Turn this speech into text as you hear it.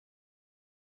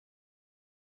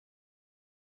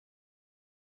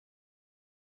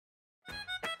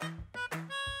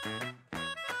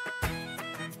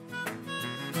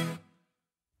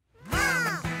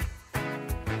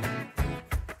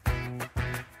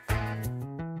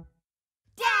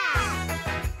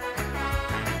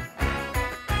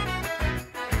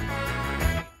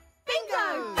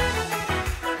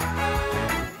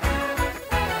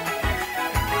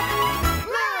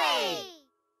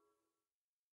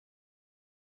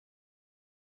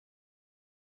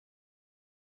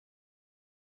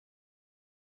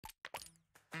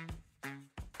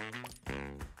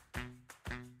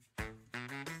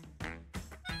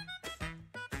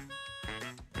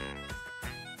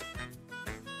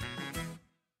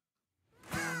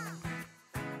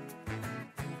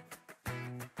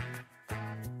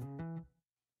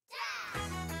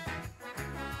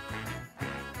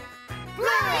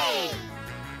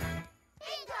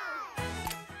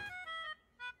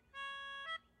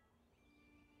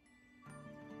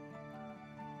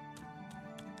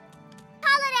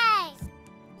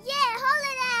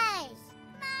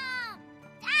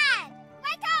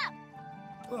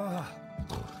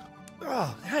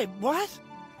Oh, hey, what?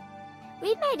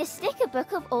 We've made a sticker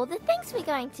book of all the things we're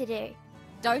going to do.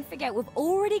 Don't forget, we've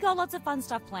already got lots of fun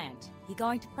stuff planned. You're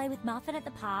going to play with Muffin at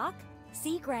the park,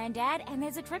 see Grandad, and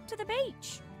there's a trip to the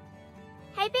beach.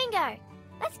 Hey, Bingo,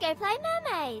 let's go play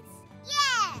mermaids.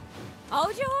 Yeah!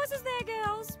 Hold your horses there,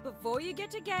 girls. Before you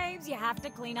get to games, you have to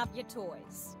clean up your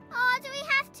toys. Oh, do we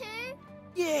have to?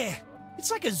 Yeah, it's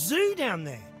like a zoo down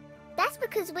there. That's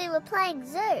because we were playing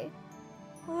zoo.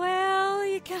 Well,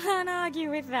 you can't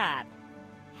argue with that.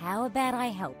 How about I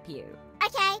help you?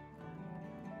 Okay.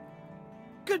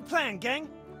 Good plan, gang.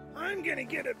 I'm gonna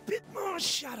get a bit more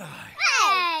shut-eye.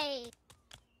 Hey!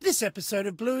 This episode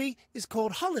of Bluey is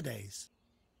called Holidays.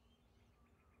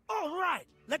 All right,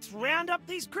 let's round up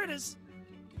these critters.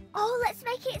 Oh, let's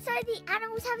make it so the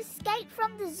animals have escaped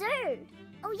from the zoo.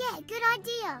 Oh yeah, good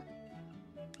idea.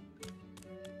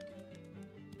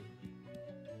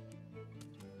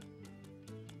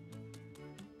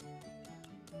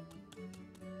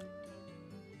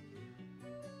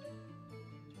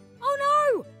 Oh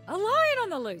no! A lion on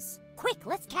the loose! Quick,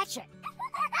 let's catch it!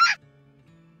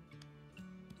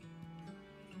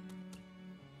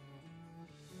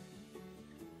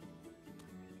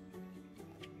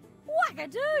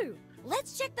 Wackadoo!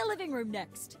 Let's check the living room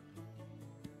next.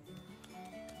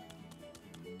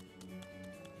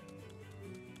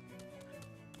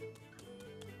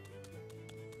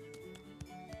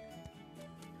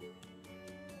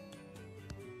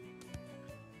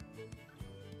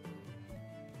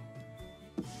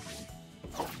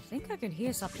 I think I can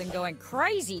hear something going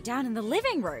crazy down in the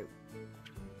living room.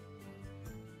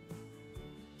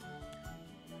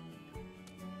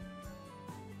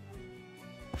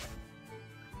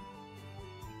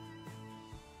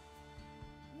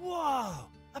 Whoa,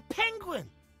 a penguin!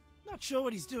 Not sure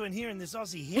what he's doing here in this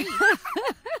Aussie heat.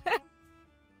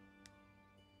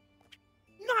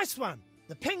 Nice one!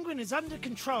 The penguin is under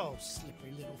control,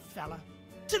 slippery little fella.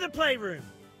 To the playroom!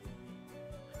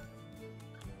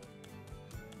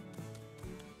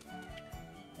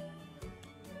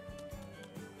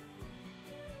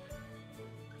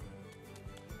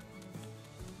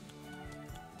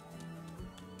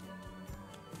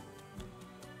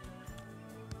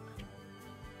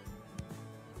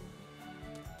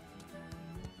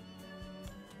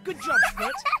 Good job,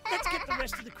 Split. Let's get the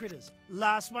rest of the critters.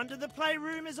 Last one to the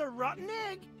playroom is a rotten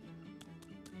egg.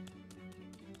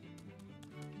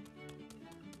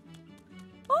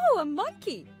 Oh, a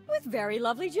monkey with very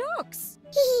lovely jokes.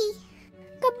 Hee.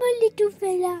 Come on, little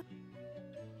fella.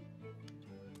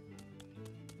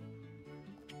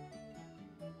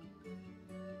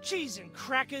 Cheese and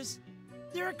crackers.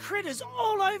 There are critters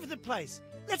all over the place.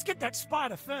 Let's get that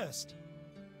spider first.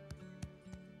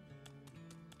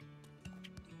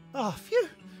 Oh, phew.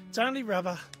 It's only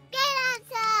rubber. Good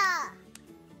answer.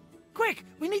 Quick,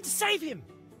 we need to save him.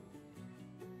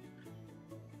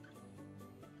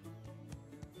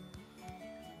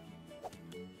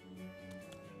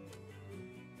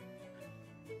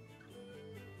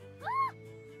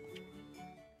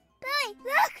 Billy,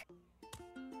 look.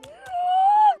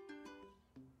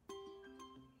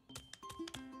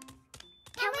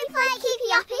 Can we play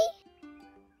Keepy Uppy?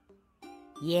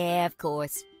 Yeah, of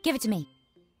course. Give it to me.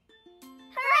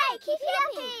 Hooray, Keepy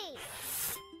Uppy.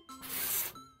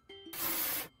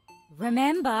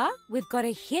 Remember, we've got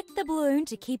to hit the balloon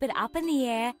to keep it up in the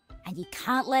air, and you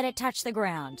can't let it touch the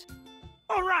ground.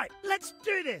 All right, let's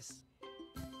do this.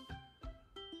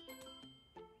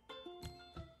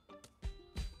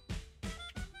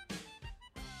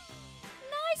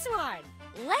 Nice one!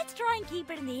 Let's try and keep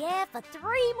it in the air for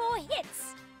 3 more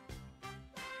hits.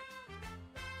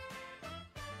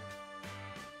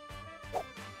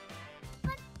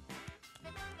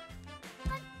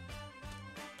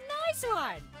 Nice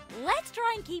one! Let's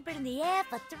try and keep it in the air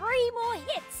for 3 more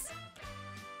hits.